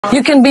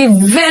You can be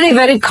very,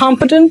 very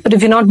competent, but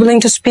if you're not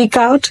willing to speak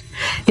out,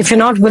 if you're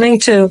not willing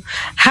to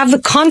have the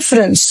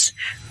confidence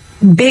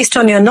based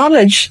on your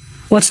knowledge,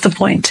 what's the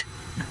point?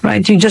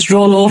 Right? You just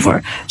roll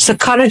over. So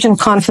courage and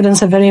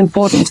confidence are very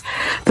important.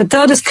 The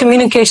third is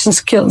communication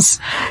skills.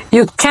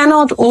 You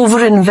cannot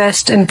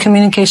overinvest in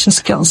communication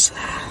skills,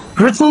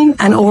 written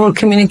and oral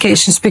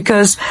communications,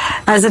 because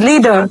as a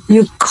leader,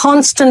 you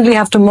constantly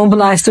have to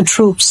mobilize the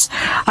troops.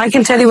 I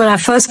can tell you, when I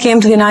first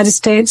came to the United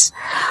States,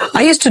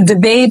 I used to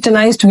debate and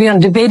I used to be on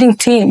debating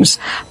teams,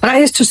 but I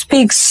used to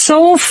speak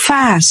so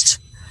fast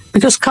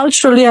because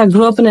culturally I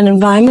grew up in an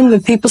environment where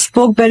people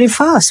spoke very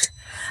fast.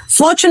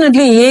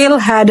 Fortunately, Yale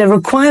had a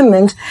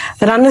requirement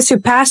that unless you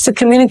passed the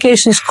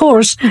communications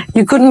course,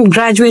 you couldn't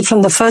graduate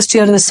from the first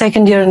year to the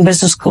second year in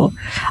business school.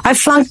 I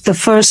flunked the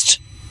first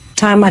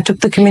time I took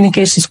the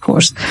communications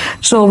course.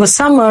 So over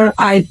summer,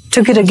 I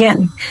took it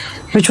again,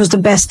 which was the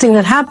best thing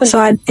that happened. So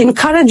I'd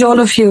encourage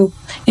all of you,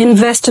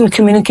 invest in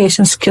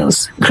communication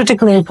skills,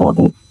 critically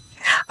important.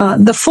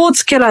 The fourth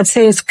skill I'd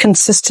say is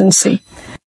consistency.